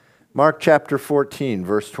Mark chapter 14,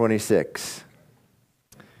 verse 26.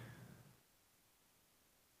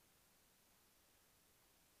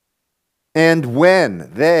 And when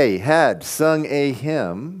they had sung a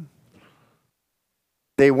hymn,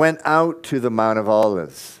 they went out to the Mount of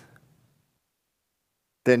Olives.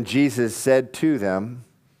 Then Jesus said to them,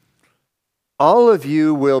 "All of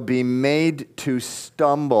you will be made to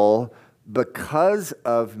stumble because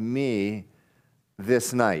of me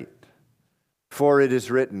this night. For it is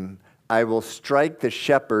written, I will strike the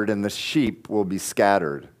shepherd and the sheep will be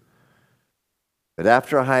scattered. But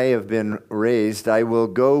after I have been raised, I will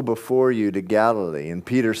go before you to Galilee." And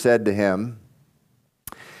Peter said to him,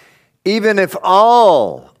 "Even if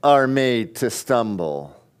all are made to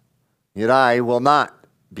stumble, yet I will not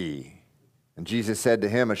be." And Jesus said to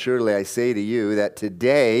him, "Assuredly I say to you that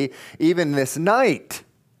today, even this night,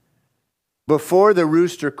 before the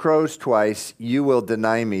rooster crows twice, you will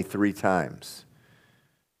deny me 3 times.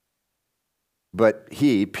 But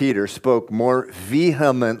he, Peter, spoke more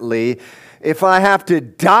vehemently, "If I have to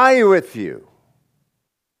die with you,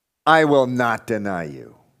 I will not deny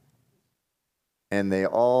you." And they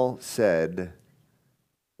all said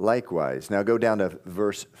likewise. Now go down to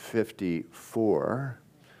verse 54.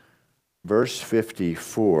 Verse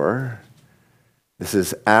 54. This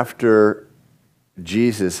is after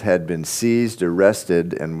Jesus had been seized,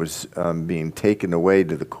 arrested, and was being taken away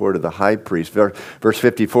to the court of the high priest. Verse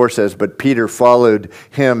 54 says, "But Peter followed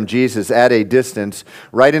him," Jesus, "at a distance,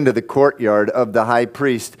 right into the courtyard of the high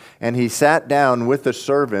priest, and he sat down with the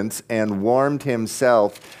servants and warmed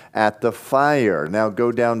himself at the fire." Now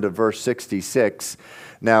go down to verse 66.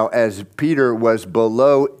 "Now as Peter was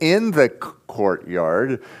below in the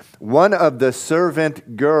courtyard, one of the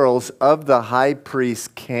servant girls of the high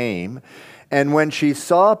priest came, and when she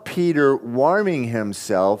saw Peter warming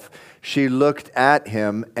himself, she looked at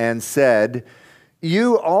him and said,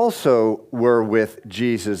 'You also were with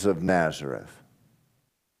Jesus of Nazareth.'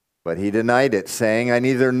 But he denied it, saying, I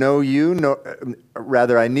neither know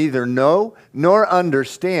nor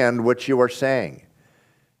understand what you are saying."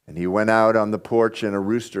 And he went out on the porch, and a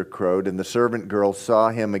rooster crowed, and the servant girl saw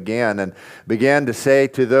him again and began to say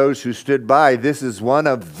to those who stood by, "This is one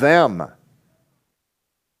of them."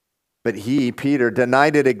 But he, Peter,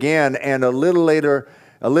 denied it again, and a little later,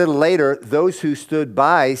 those who stood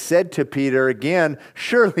by said to Peter again,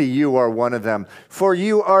 "Surely you are one of them, for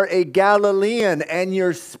you are a Galilean, and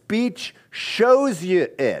your speech shows you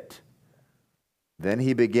it." Then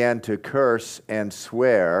he began to curse and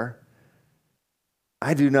swear,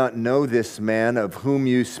 "I do not know this man of whom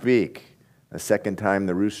you speak." A second time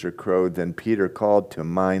the rooster crowed. Then Peter called to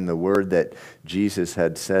mind the word that Jesus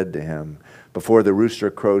had said to him, "Before the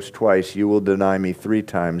rooster crows twice, you will deny me 3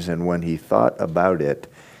 times." And when he thought about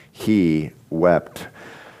it, he wept.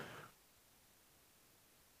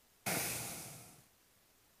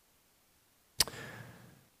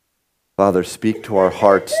 Father, speak to our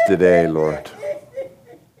hearts today, Lord.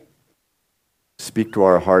 Speak to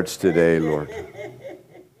our hearts today, Lord.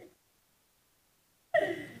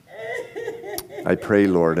 I pray,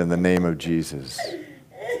 Lord, in the name of Jesus,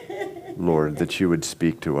 Lord, that you would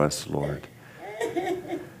speak to us, Lord.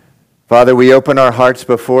 Father, we open our hearts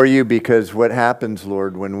before you because what happens,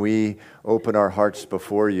 Lord, when we open our hearts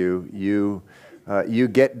before you, you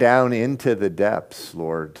get down into the depths,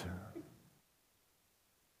 Lord.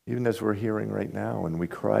 Even as we're hearing right now and we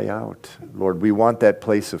cry out, Lord, we want that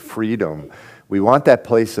place of freedom. We want that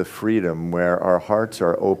place of freedom where our hearts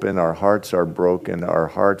are open, our hearts are broken, our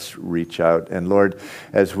hearts reach out. And Lord,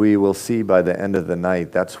 as we will see by the end of the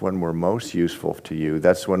night, that's when we're most useful to you.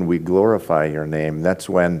 That's when we glorify your name. That's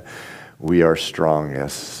when we are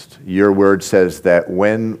strongest. Your word says that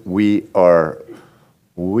when we are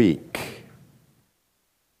weak,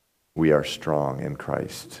 we are strong in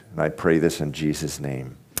Christ. And I pray this in Jesus'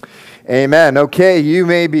 name. Amen. Okay, you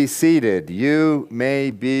may be seated. You may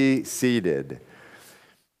be seated.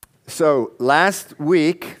 So last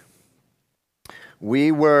week,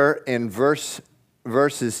 we were in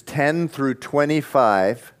verses 10 through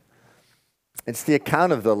 25. It's the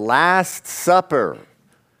account of the Last Supper.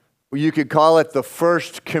 You could call it the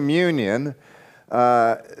First Communion.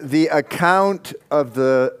 The account of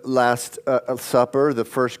the Last Supper, the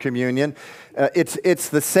First Communion, it's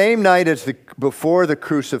the same night as before the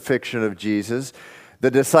crucifixion of Jesus.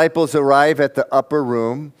 The disciples arrive at the upper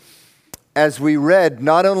room. As we read,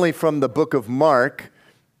 not only from the book of Mark,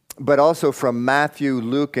 but also from Matthew,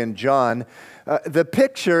 Luke, and John, the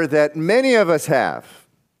picture that many of us have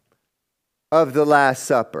of the Last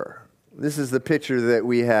Supper. This is the picture that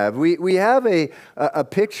we have. We have a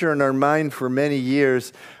picture in our mind for many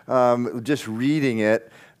years, just reading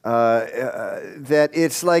it, that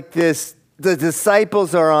it's like this. The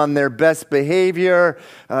disciples are on their best behavior.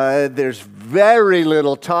 There's very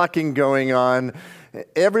little talking going on.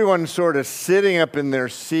 Everyone's sort of sitting up in their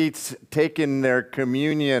seats, taking their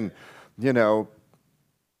communion,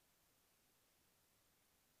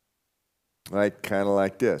 like kind of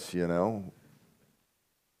like this, kind of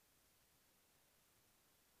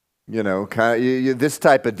this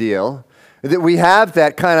type of deal. That we have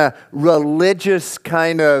that kind of religious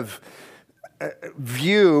kind of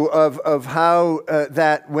view of how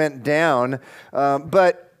that went down,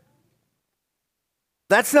 but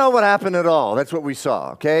that's not what happened at all. That's what we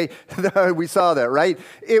saw, okay? We saw that, right?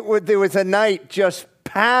 There was a night just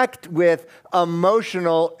packed with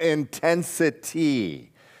emotional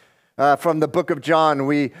intensity. From the book of John,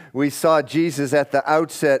 we saw Jesus at the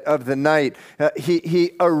outset of the night.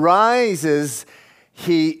 He arises,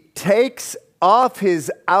 he takes off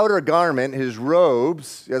his outer garment, his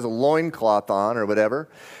robes, he has a loincloth on or whatever,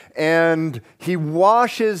 and he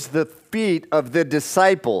washes the feet of the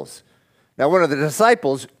disciples. Now, one of the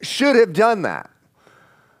disciples should have done that.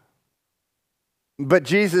 But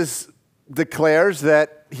Jesus declares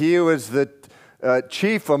that he who is the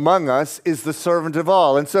chief among us is the servant of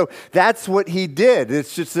all. And so that's what he did.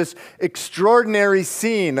 It's just this extraordinary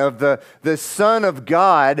scene of the Son of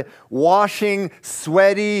God washing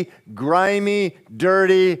sweaty, grimy,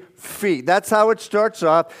 dirty feet. That's how it starts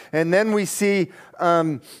off. And then we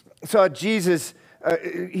saw Jesus,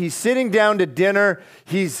 he's sitting down to dinner.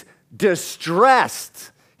 He's distressed.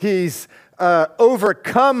 He's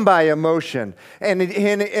overcome by emotion. And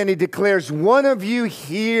he declares, one of you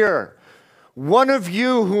here, one of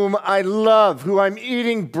you whom I love, who I'm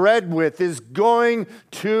eating bread with, is going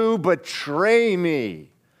to betray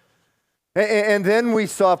me. And then we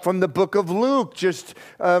saw from the book of Luke just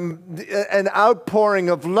an outpouring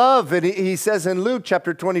of love. And he says in Luke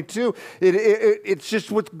chapter 22, it's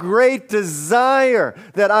just with great desire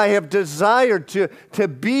that I have desired to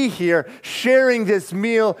be here, sharing this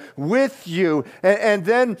meal with you. And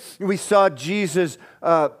then we saw Jesus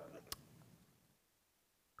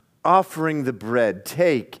offering the bread.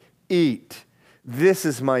 Take, eat. This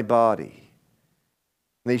is my body.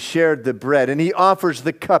 They shared the bread, and he offers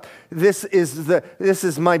the cup. This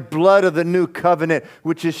is my blood of the new covenant,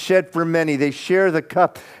 which is shed for many. They share the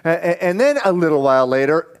cup. And then a little while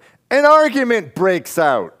later, an argument breaks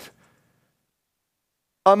out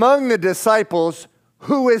among the disciples,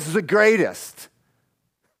 who is the greatest?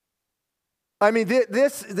 I mean,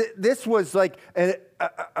 this was like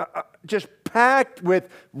just packed with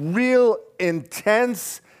real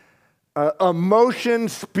intense emotion.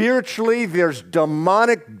 Spiritually, there's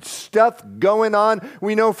demonic stuff going on.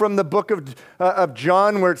 We know from the book of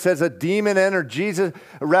John where it says a demon entered Jesus,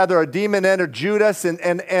 rather a demon entered Judas,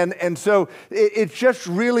 and so it's just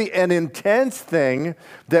really an intense thing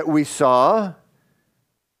that we saw.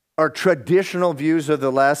 Our traditional views of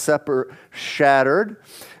the Last Supper shattered.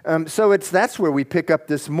 So that's where we pick up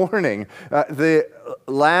this morning. The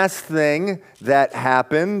last thing that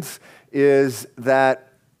happens is that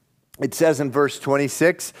it says in verse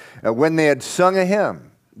 26, when they had sung a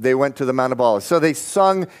hymn, they went to the Mount of Olives. So they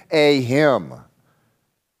sung a hymn.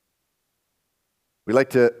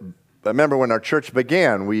 I remember when our church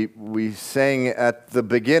began, we sang at the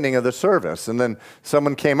beginning of the service, and then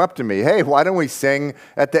someone came up to me, hey, why don't we sing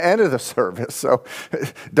at the end of the service? So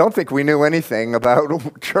don't think we knew anything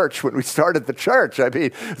about church when we started the church. I mean,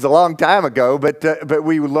 it was a long time ago, but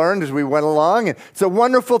we learned as we went along, and it's a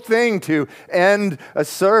wonderful thing to end a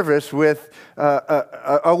service with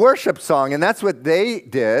a worship song, and that's what they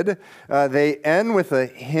did. They end with a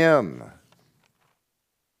hymn.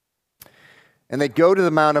 And they go to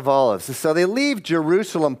the Mount of Olives. So they leave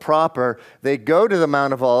Jerusalem proper. They go to the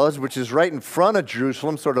Mount of Olives, which is right in front of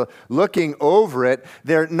Jerusalem, sort of looking over it.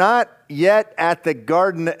 They're not yet at the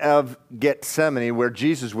Garden of Gethsemane, where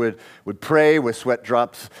Jesus would pray with sweat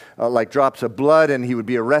drops, like drops of blood, and he would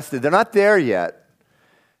be arrested. They're not there yet.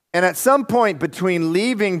 And at some point between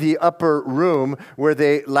leaving the upper room where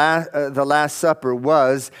the Last Supper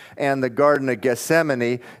was and the Garden of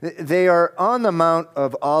Gethsemane, they are on the Mount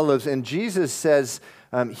of Olives. And Jesus says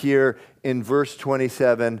here in verse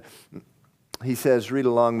 27, he says, read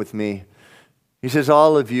along with me. He says,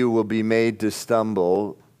 all of you will be made to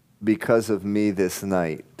stumble because of me this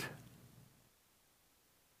night.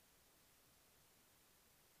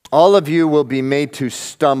 All of you will be made to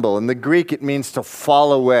stumble. In the Greek, it means to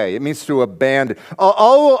fall away. It means to abandon.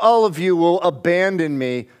 All of you will abandon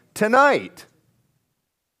me tonight.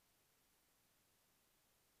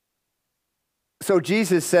 So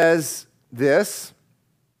Jesus says this,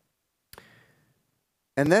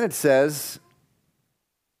 and then it says,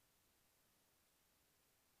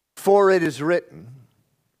 For it is written,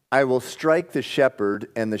 I will strike the shepherd,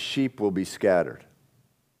 and the sheep will be scattered.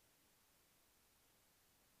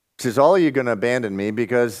 He says, all you're going to abandon me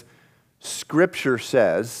because Scripture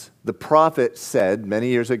says, the prophet said many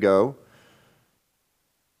years ago,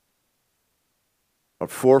 or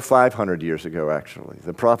 400 or 500 years ago actually,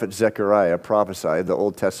 the prophet Zechariah prophesied, the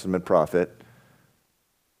Old Testament prophet.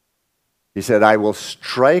 He said, I will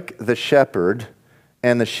strike the shepherd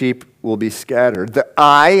and the sheep will be scattered. The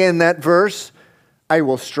I in that verse, I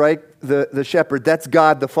will strike the shepherd, that's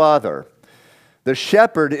God the Father. The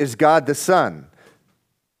shepherd is God the Son.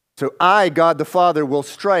 So I, God the Father, will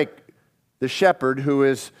strike the shepherd who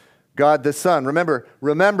is God the Son. Remember.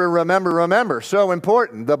 So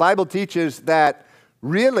important. The Bible teaches that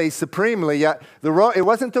really supremely, it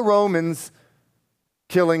wasn't the Romans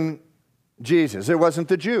killing Jesus. It wasn't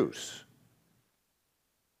the Jews.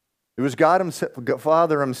 It was God himself,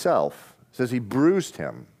 Father himself. It says he bruised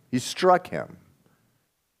him. He struck him.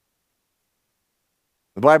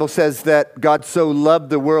 The Bible says that God so loved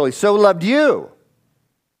the world. He so loved you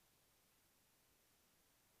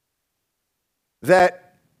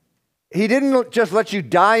that he didn't just let you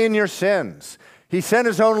die in your sins. He sent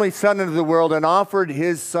his only Son into the world and offered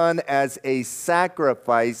his Son as a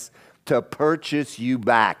sacrifice to purchase you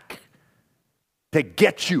back, to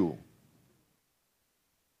get you.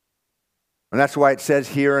 And that's why it says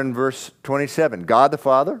here in verse 27, God the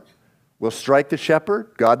Father will strike the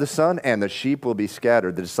shepherd, God the Son, and the sheep will be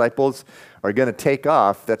scattered. The disciples are going to take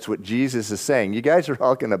off. That's what Jesus is saying. You guys are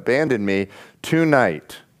all going to abandon me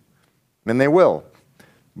tonight. And they will.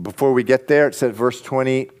 Before we get there, it says verse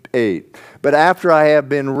 28. But after I have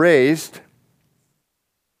been raised,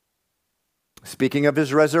 speaking of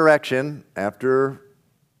his resurrection, after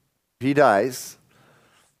he dies,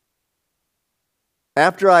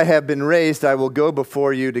 after I have been raised, I will go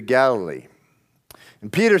before you to Galilee. And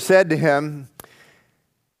Peter said to him,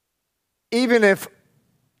 even if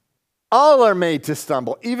all are made to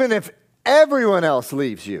stumble, even if everyone else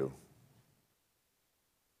leaves you,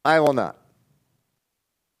 I will not.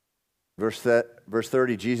 Verse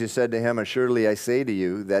 30, Jesus said to him, assuredly I say to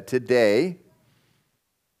you that today,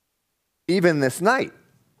 even this night,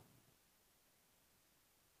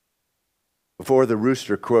 before the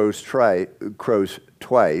rooster crows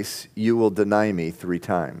twice, you will deny me 3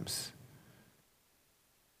 times.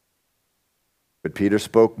 But Peter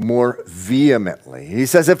spoke more vehemently. He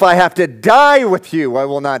says, if I have to die with you, I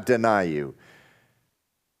will not deny you.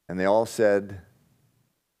 And they all said,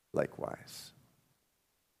 likewise.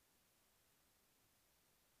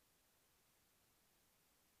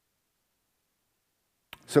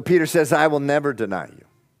 So Peter says, I will never deny you.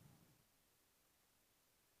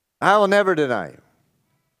 I will never deny you.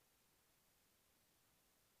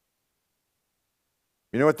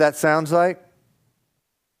 You know what that sounds like?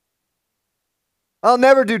 I'll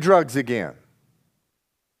never do drugs again.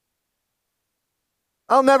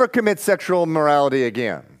 I'll never commit sexual immorality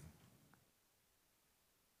again.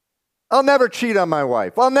 I'll never cheat on my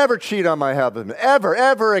wife. I'll never cheat on my husband.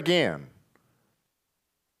 Ever again.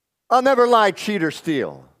 I'll never lie, cheat, or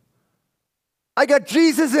steal. I got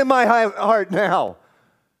Jesus in my heart now.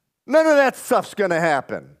 None of that stuff's going to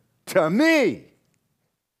happen to me.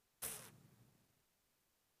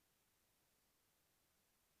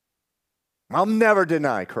 I'll never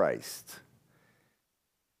deny Christ.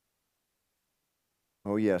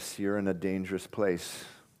 Oh, yes, you're in a dangerous place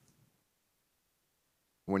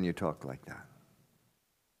when you talk like that,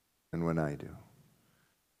 and when I do.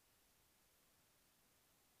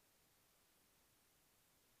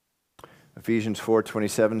 Ephesians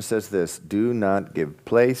 4:27 says this, do not give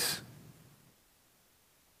place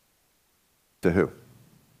to who?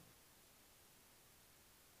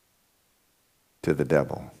 To the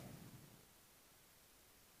devil.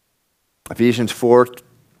 Ephesians 4,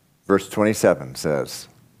 verse 27 says,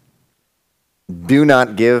 do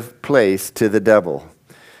not give place to the devil.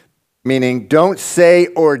 Meaning, don't say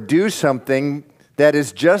or do something that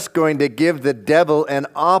is just going to give the devil an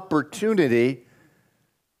opportunity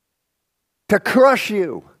to crush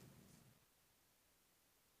you.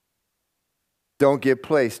 Don't give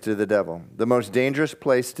place to the devil. The most dangerous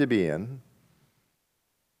place to be in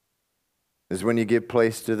is when you give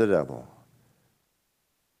place to the devil.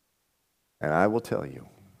 And I will tell you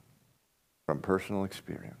from personal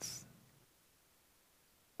experience,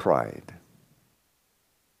 pride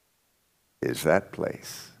is that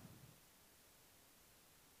place.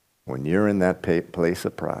 When you're in that place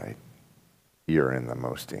of pride, you're in the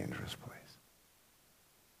most dangerous place.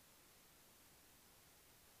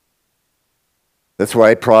 That's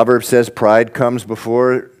why Proverbs says pride comes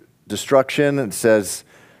before destruction. It says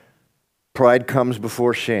Pride comes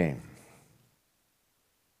before shame.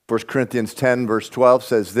 1 Corinthians 10 verse 12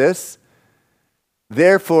 says this,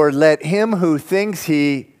 therefore let him who thinks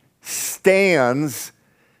he stands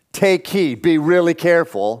take heed, be really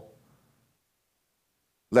careful,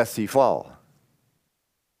 lest he fall.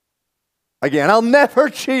 Again, I'll never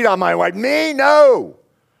cheat on my wife. Me? No.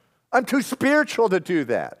 I'm too spiritual to do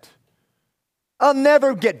that. I'll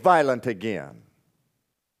never get violent again.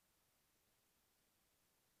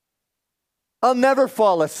 I'll never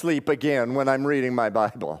fall asleep again when I'm reading my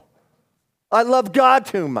Bible. I love God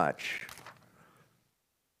too much.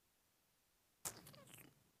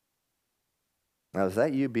 Now, is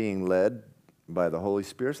that you being led by the Holy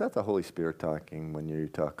Spirit? Is that the Holy Spirit talking when you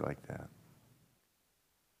talk like that?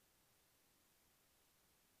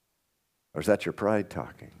 Or is that your pride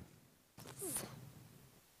talking?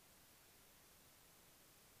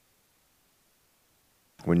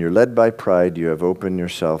 When you're led by pride, you have opened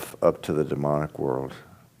yourself up to the demonic world.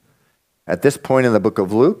 At this point in the book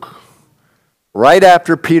of Luke, right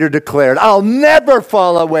after Peter declared, I'll never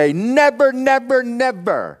fall away, never, never,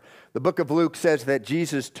 never. The book of Luke says that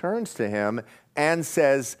Jesus turns to him and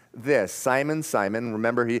says this, Simon, Simon,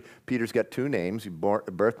 remember Peter's got two names,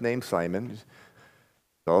 birth name Simon,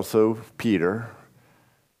 also Peter.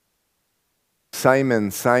 Simon,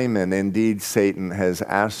 Simon, indeed Satan has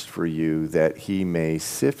asked for you that he may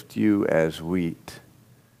sift you as wheat.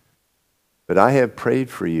 But I have prayed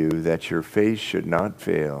for you that your faith should not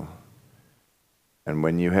fail. And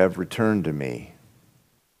when you have returned to me,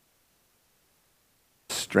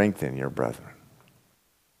 strengthen your brethren.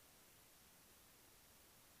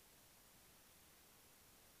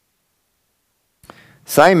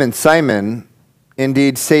 Simon, Simon,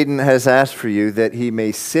 indeed Satan has asked for you that he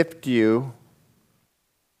may sift you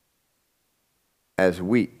as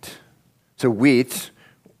wheat. So wheat,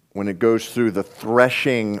 when it goes through the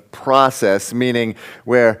threshing process, meaning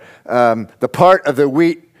where the part of the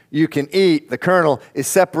wheat you can eat, the kernel, is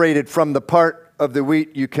separated from the part of the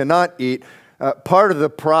wheat you cannot eat. Part of the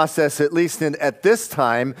process, at least at this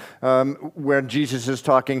time, where Jesus is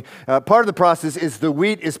talking, part of the process is the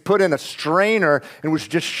wheat is put in a strainer and was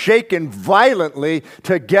just shaken violently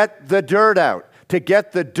to get the dirt out, to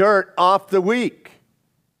get the dirt off the wheat.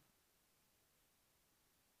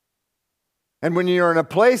 And when you're in a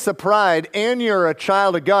place of pride and you're a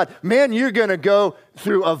child of God, man, you're going to go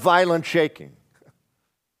through a violent shaking.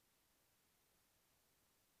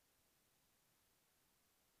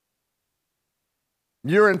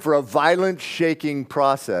 You're in for a violent shaking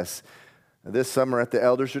process. This summer at the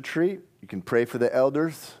Elders Retreat, you can pray for the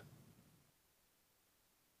elders.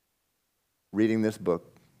 Reading this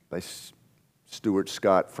book by Stuart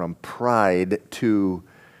Scott, From Pride to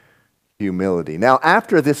Humility. Now,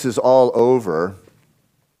 after this is all over,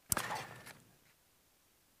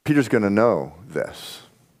 Peter's going to know this.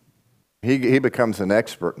 He becomes an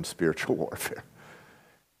expert in spiritual warfare.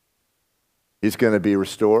 He's going to be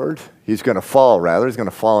restored. He's going to fall, rather. He's going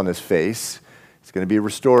to fall on his face. He's going to be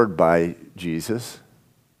restored by Jesus.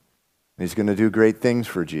 And he's going to do great things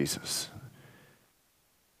for Jesus.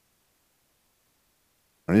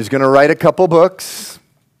 And he's going to write a couple books.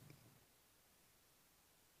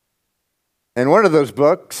 And one of those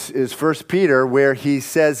books is 1 Peter, where he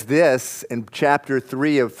says this in chapter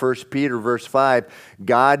 3 of 1 Peter, verse 5,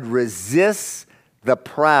 God resists the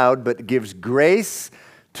proud, but gives grace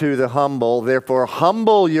to the humble. Therefore,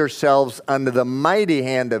 humble yourselves under the mighty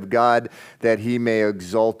hand of God, that he may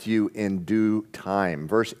exalt you in due time.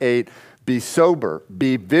 Verse 8, be sober,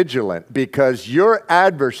 be vigilant, because your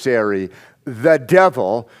adversary, the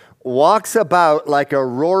devil, walks about like a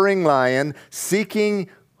roaring lion, seeking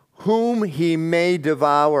whom he may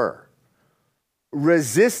devour.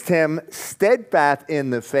 Resist him steadfast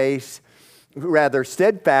in the faith,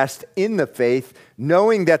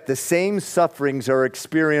 knowing that the same sufferings are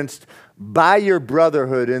experienced by your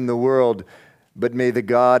brotherhood in the world. But may the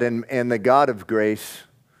God and the God of grace,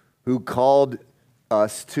 who called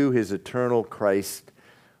us to his eternal Christ,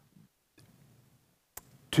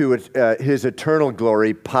 to his eternal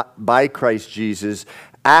glory by Christ Jesus,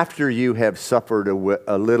 after you have suffered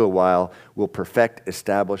a little while, will perfect,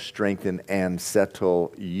 establish, strengthen, and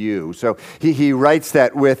settle you. So he writes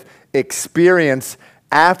that with experience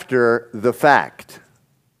after the fact.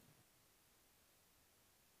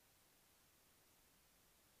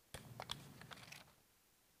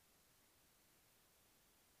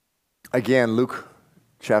 Again, Luke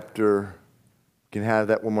chapter, can you have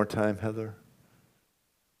that one more time, Heather?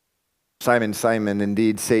 Simon, Simon,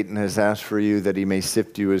 indeed Satan has asked for you that he may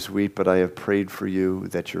sift you as wheat, but I have prayed for you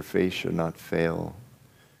that your faith should not fail.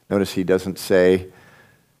 Notice he doesn't say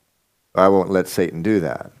I won't let Satan do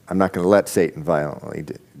that. I'm not going to let Satan violently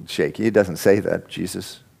shake you. He doesn't say that.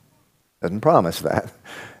 Jesus doesn't promise that.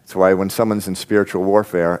 That's why when someone's in spiritual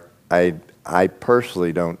warfare, I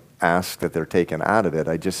personally don't ask that they're taken out of it.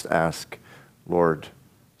 I just ask, Lord,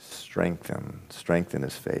 strengthen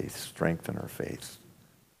his faith, strengthen her faith.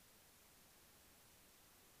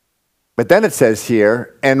 But then it says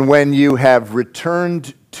here, and when you have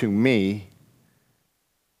returned to me,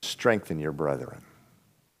 strengthen your brethren.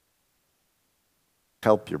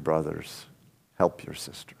 Help your brothers, help your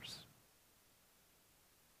sisters.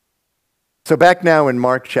 So back now in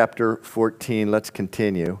Mark chapter 14, let's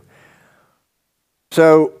continue.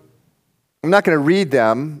 So I'm not going to read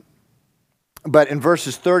them, but in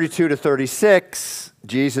verses 32 to 36,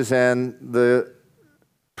 Jesus and the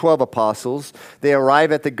 12 apostles, they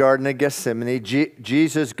arrive at the Garden of Gethsemane.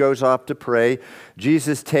 Jesus goes off to pray.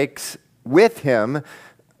 Jesus takes with him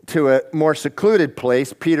to a more secluded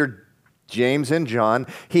place Peter, James, and John.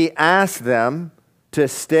 He asks them to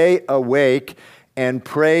stay awake and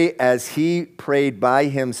pray as he prayed by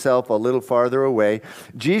himself a little farther away.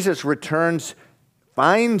 Jesus returns,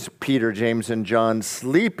 finds Peter, James, and John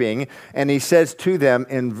sleeping, and he says to them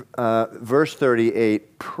in verse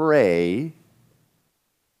 38, pray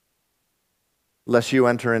lest you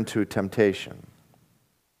enter into temptation.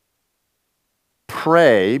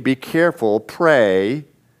 Pray, be careful, pray.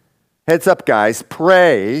 Heads up, guys,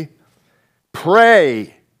 pray.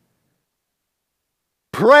 Pray.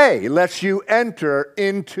 Pray lest you enter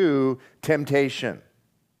into temptation.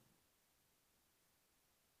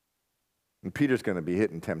 And Peter's going to be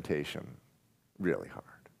hitting temptation really hard.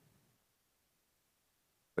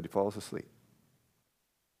 But he falls asleep.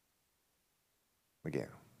 Again.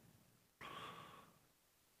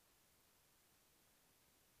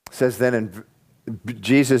 It says then in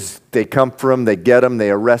Jesus, they come for him, they get him, they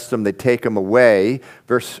arrest him, they take him away.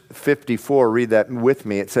 Verse 54, read that with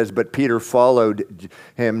me. It says, but Peter followed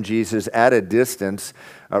him, Jesus, at a distance,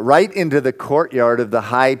 right into the courtyard of the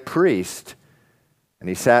high priest. And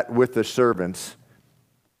he sat with the servants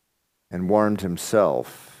and warmed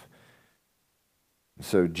himself.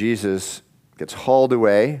 So Jesus gets hauled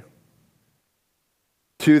away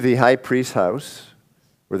to the high priest's house,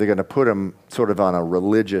 where they're going to put him sort of on a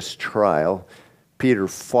religious trial. Peter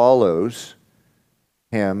follows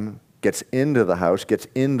him, gets into the house, gets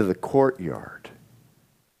into the courtyard.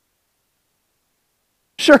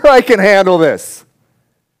 Sure, I can handle this.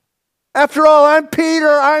 After all, I'm Peter.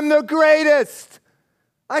 I'm the greatest.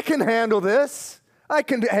 I can handle this. I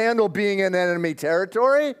can handle being in enemy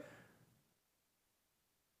territory.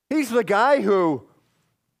 He's the guy who,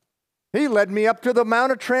 he led me up to the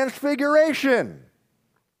Mount of Transfiguration.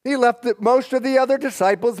 He left most of the other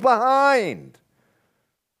disciples behind.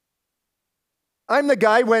 I'm the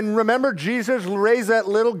guy when, remember, Jesus raised that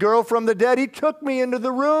little girl from the dead. He took me into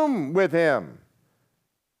the room with him.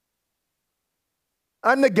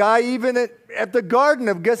 I'm the guy even at the Garden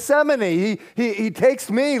of Gethsemane. He takes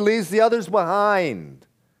me, leaves the others behind.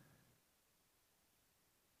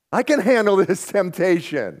 I can handle this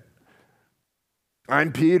temptation.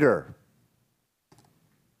 I'm Peter.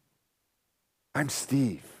 I'm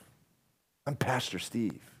Steve. I'm Pastor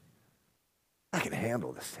Steve. I can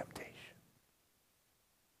handle this temptation.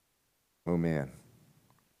 Oh man.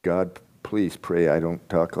 God, please pray I don't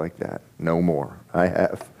talk like that. No more. I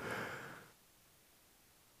have.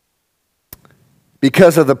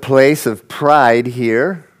 Because of the place of pride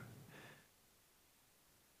here,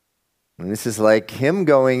 and this is like him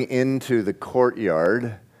going into the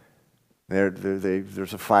courtyard.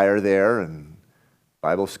 There's a fire there, and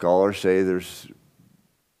Bible scholars say there's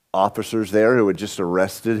officers there who had just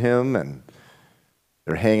arrested him, and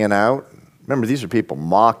they're hanging out. Remember, these are people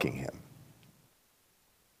mocking him.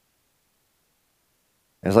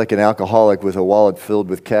 It's like an alcoholic with a wallet filled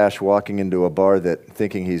with cash walking into a bar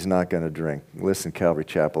thinking he's not going to drink. Listen, Calvary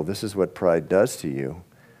Chapel, this is what pride does to you.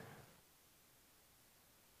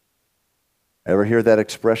 Ever hear that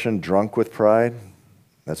expression, drunk with pride?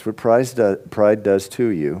 That's what pride does to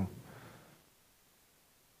you.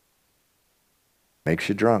 Makes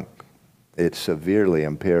you drunk. It severely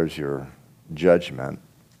impairs your judgment.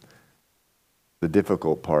 The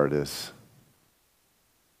difficult part is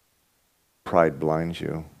pride blinds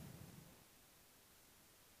you.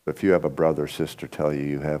 If you have a brother or sister tell you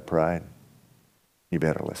you have pride, you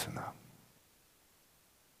better listen up.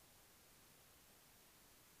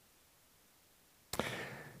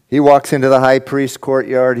 He walks into the high priest's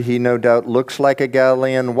courtyard. He no doubt looks like a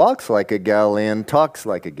Galilean, walks like a Galilean, talks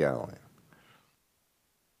like a Galilean.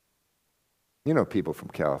 You know people from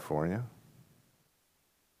California.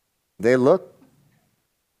 They look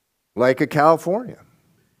like a Californian.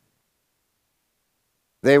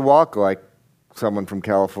 They walk like someone from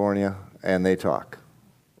California, and they talk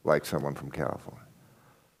like someone from California.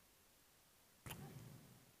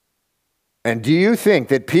 And do you think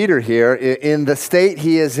that Peter here, in the state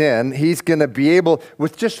he is in, he's going to be able,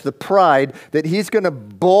 with just the pride, that he's going to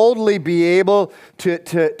boldly be able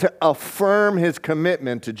to affirm his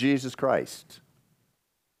commitment to Jesus Christ?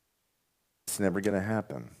 It's never going to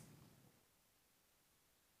happen.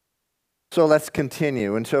 So let's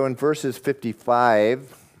continue. And so in verses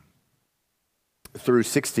 55 through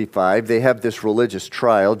 65, they have this religious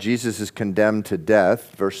trial. Jesus is condemned to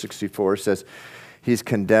death. Verse 64 says he's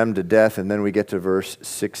condemned to death, and then we get to verse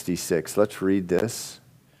 66. Let's read this.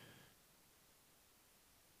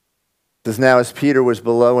 It says, "Now as Peter was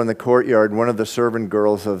below in the courtyard, one of the servant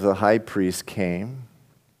girls of the high priest came.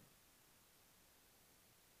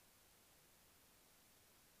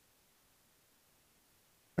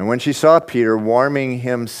 And when she saw Peter warming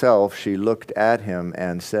himself, she looked at him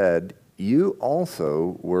and said, 'You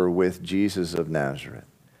also were with Jesus of Nazareth.'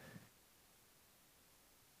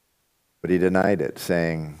 But he denied it,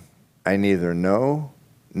 saying, 'I neither know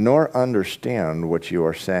nor understand what you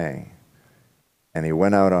are saying.' And he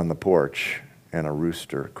went out on the porch, and a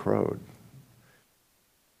rooster crowed.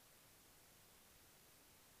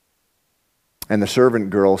 And the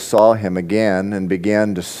servant girl saw him again and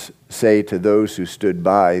began to say to those who stood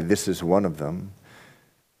by, 'This is one of them.'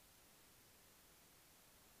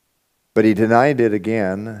 But he denied it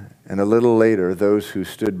again, and a little later those who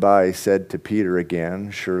stood by said to Peter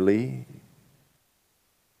again, 'Surely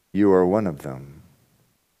you are one of them,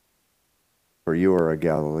 for you are a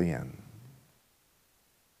Galilean,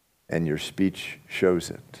 and your speech shows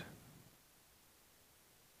it.'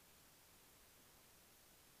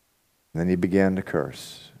 And then he began to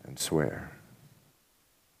curse and swear.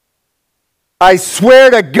 'I swear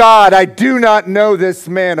to God, I do not know this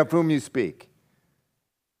man of whom you speak.'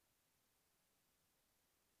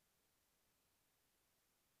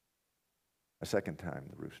 A second time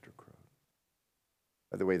the rooster crowed.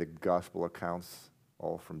 By the way, the gospel accounts,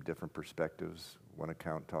 all from different perspectives. One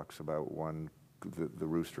account talks about the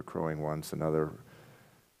rooster crowing once, another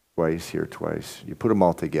twice, here twice. You put them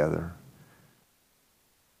all together,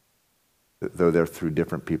 though they're through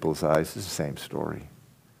different people's eyes, it's the same story.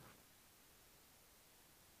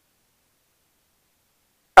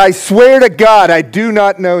 'I swear to God, I do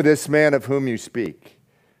not know this man of whom you speak.'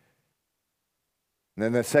 And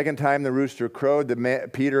then the second time the rooster crowed,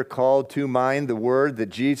 Peter called to mind the word that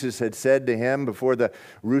Jesus had said to him before the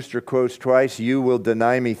rooster crows twice, 'You will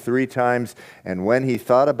deny me 3 times. And when he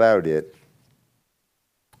thought about it,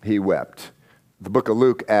 he wept." The book of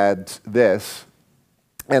Luke adds this,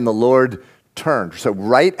 "And the Lord turned." So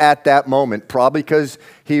right at that moment, probably because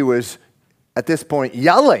he was at this point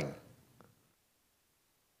yelling,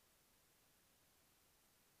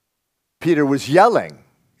 Peter was yelling,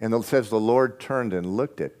 and it says the Lord turned and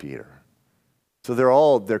looked at Peter. So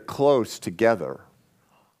they're close together.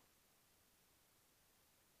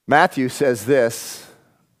 Matthew says this.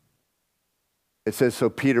 It says,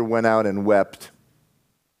 "So Peter went out and wept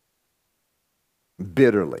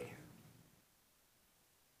bitterly."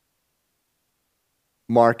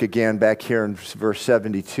 Mark again back here in verse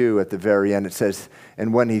 72 at the very end, it says,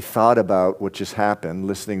 "And when he thought about what just happened,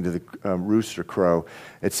 listening to the rooster crow,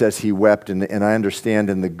 it says he wept." And I understand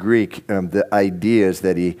in the Greek, the idea is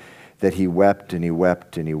that he wept and he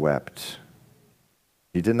wept and he wept.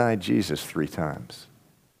 He denied Jesus 3 times.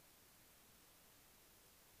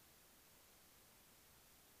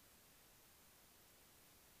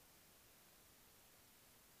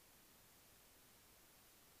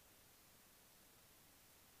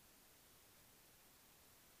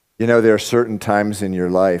 You know, there are certain times in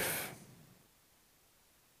your life,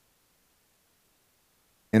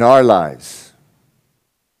 in our lives,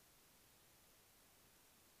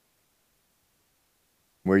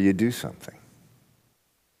 where you do something.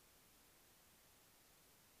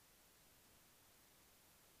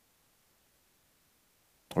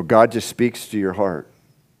 Or God just speaks to your heart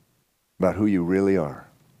about who you really are.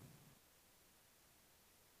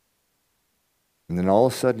 And then all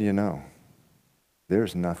of a sudden you know,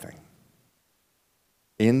 there's nothing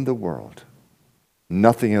in the world,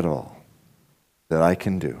 nothing at all, that I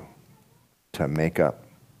can do to make up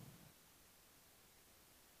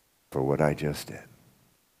for what I just did.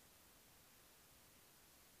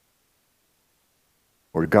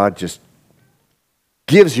 Or God just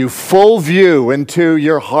gives you full view into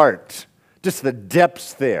your heart, just the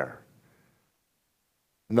depths there.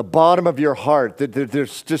 In the bottom of your heart,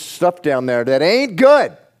 there's just stuff down there that ain't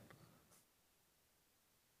good.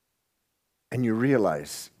 And you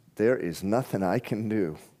realize there is nothing I can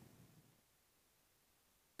do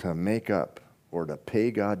to make up or to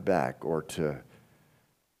pay God back or to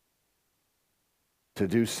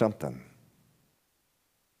do something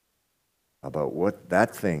about what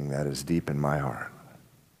that thing that is deep in my heart.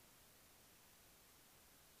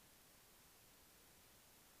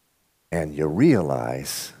 And you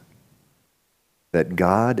realize that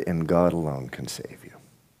God and God alone can save you.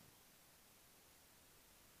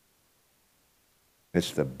 It's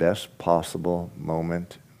the best possible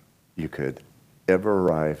moment you could ever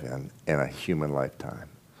arrive in a human lifetime,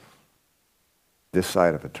 this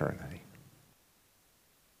side of eternity.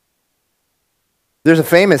 There's a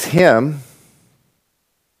famous hymn.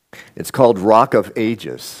 It's called Rock of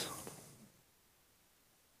Ages.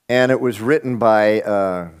 And it was written by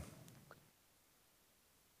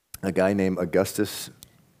a guy named Augustus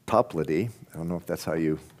Toplady. I don't know if that's how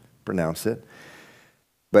you pronounce it.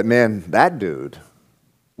 But man, that dude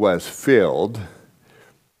was filled.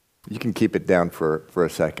 You can keep it down for a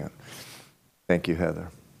second. Thank you, Heather.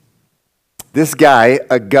 This guy,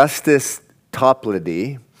 Augustus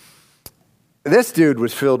Toplady, this dude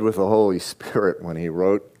was filled with the Holy Spirit when he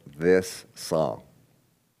wrote this song.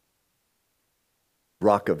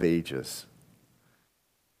 Rock of Ages,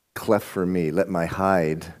 cleft for me, let me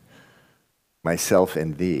hide myself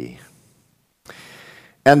in thee.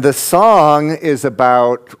 And the song is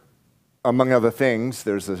about, among other things,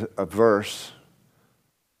 there's a verse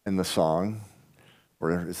in the song,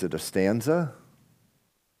 or is it a stanza?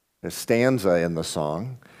 A stanza in the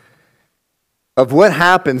song of what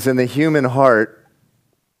happens in the human heart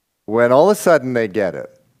when all of a sudden they get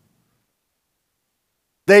it.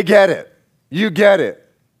 They get it. You get it.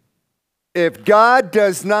 If God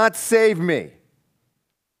does not save me,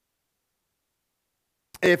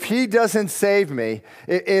 if He doesn't save me,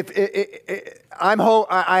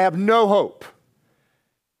 I have no hope.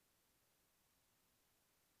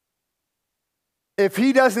 If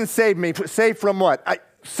He doesn't save me, save from what?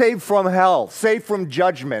 Saved from hell, saved from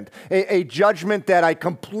judgment, a judgment that I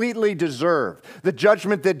completely deserve, the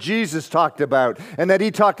judgment that Jesus talked about and that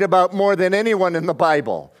He talked about more than anyone in the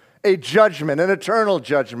Bible, a judgment, an eternal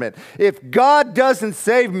judgment. If God doesn't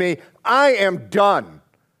save me, I am done.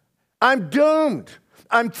 I'm doomed.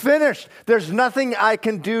 I'm finished. There's nothing I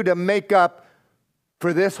can do to make up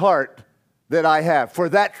for this heart that I have, for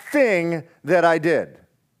that thing that I did.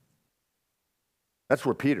 That's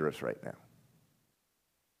where Peter is right now.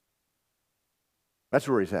 That's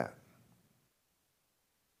where he's at.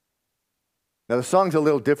 Now, the song's a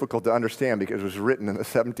little difficult to understand because it was written in the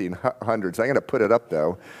 1700s. I'm going to put it up,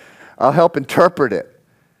 though. I'll help interpret it.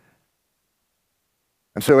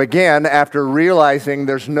 And so again, after realizing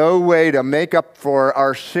there's no way to make up for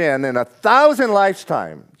our sin in 1,000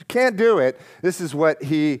 lifetimes, you can't do it, this is what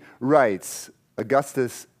he writes,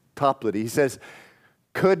 Augustus Toplady. He says,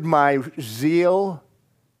 could my zeal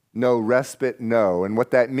no respite know? And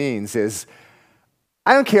what that means is,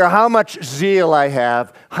 I don't care how much zeal I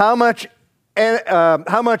have, how much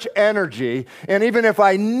energy, and even if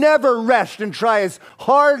I never rest and try as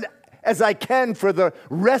hard as I can for the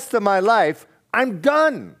rest of my life, I'm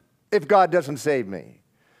done if God doesn't save me.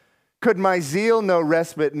 Could my zeal no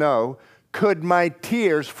respite know? Could my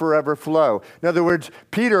tears forever flow? In other words,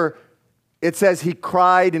 Peter, it says he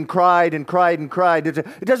cried and cried and cried and cried.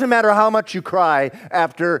 It doesn't matter how much you cry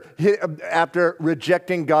after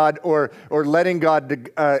rejecting God or letting God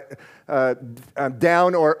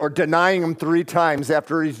down or denying Him 3 times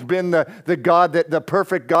after He's been the God, the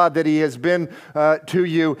perfect God that He has been to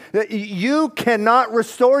you. You cannot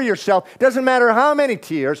restore yourself. Doesn't matter how many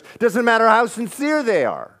tears. Doesn't matter how sincere they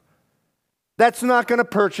are. That's not going to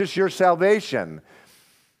purchase your salvation.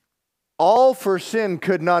 All for sin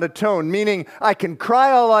could not atone, meaning I can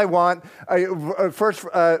cry all I want. First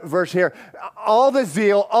verse here. All the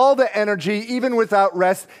zeal, all the energy, even without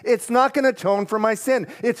rest, it's not going to atone for my sin.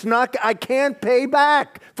 It's not. I can't pay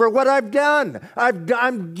back for what I've done.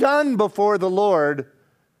 I'm done before the Lord.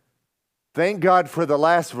 Thank God for the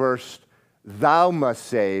last verse. Thou must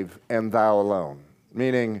save, and thou alone.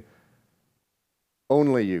 Meaning,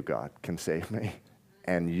 only you, God, can save me,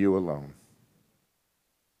 and you alone.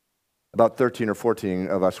 About 13 or 14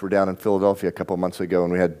 of us were down in Philadelphia a couple months ago,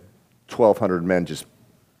 and we had 1,200 men just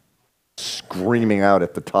screaming out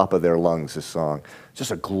at the top of their lungs this song.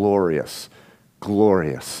 Just a glorious,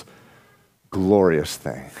 glorious, glorious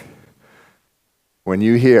thing. When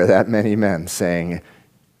you hear that many men saying,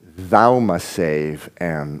 thou must save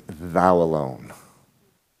and thou alone.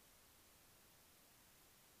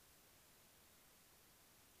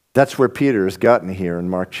 That's where Peter has gotten here in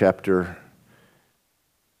Mark chapter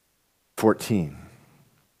 14.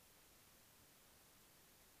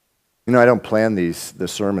 I don't plan the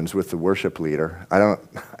sermons with the worship leader. I don't,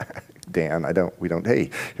 Dan, we don't, hey,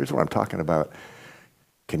 here's what I'm talking about.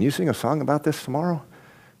 Can you sing a song about this tomorrow?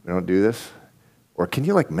 We don't do this. Or can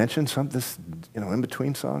you mention this, in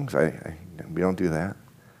between songs? We don't do that.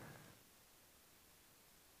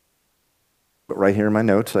 But right here in my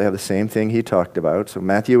notes, I have the same thing he talked about. So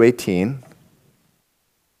Matthew 18.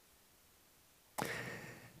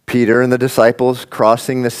 Peter and the disciples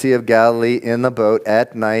crossing the Sea of Galilee in the boat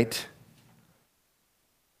at night.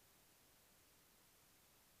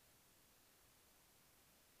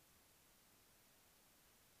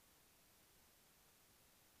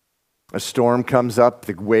 A storm comes up.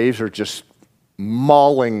 The waves are just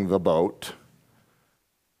mauling the boat.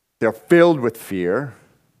 They're filled with fear.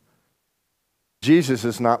 Jesus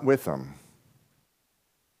is not with them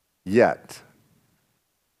yet.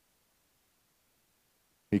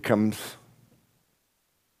 He comes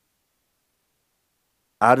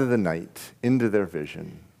out of the night into their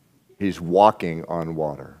vision. He's walking on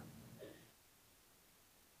water.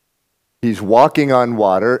 He's walking on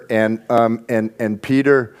water, and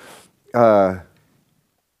Peter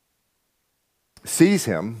sees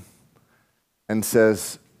him and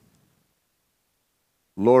says,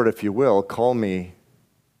 Lord, if you will, call me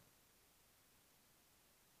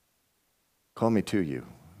to you.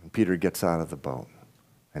 And Peter gets out of the boat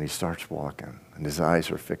and he starts walking and his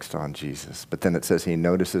eyes are fixed on Jesus. But then it says he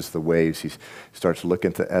notices the waves, he starts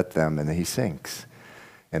looking at them, and then he sinks.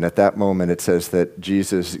 And at that moment it says that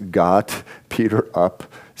Jesus got Peter up,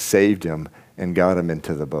 saved him, and got him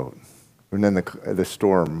into the boat. And then the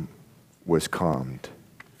storm was calmed.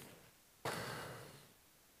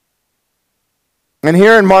 And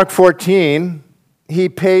here in Mark 14, he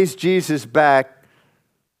pays Jesus back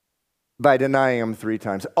by denying him 3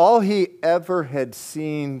 times. All he ever had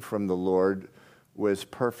seen from the Lord was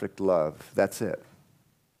perfect love. That's it.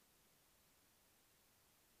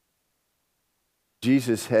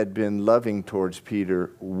 Jesus had been loving towards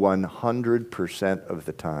Peter 100% of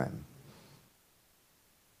the time.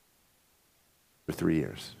 For 3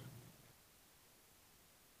 years.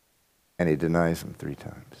 And he denies him 3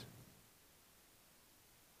 times.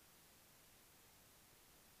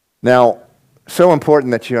 Now, so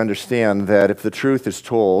important that you understand that if the truth is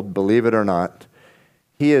told, believe it or not,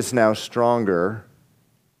 he is now stronger,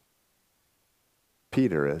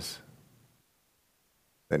 Peter is,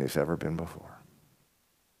 than he's ever been before.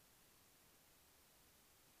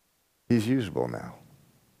 He's usable now.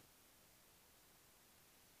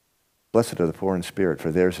 Blessed are the poor in spirit,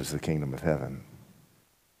 for theirs is the kingdom of heaven.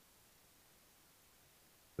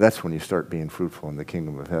 That's when you start being fruitful in the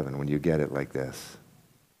kingdom of heaven, when you get it like this.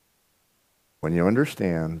 When you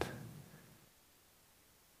understand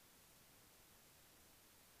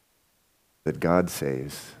that God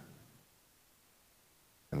saves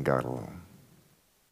and God alone.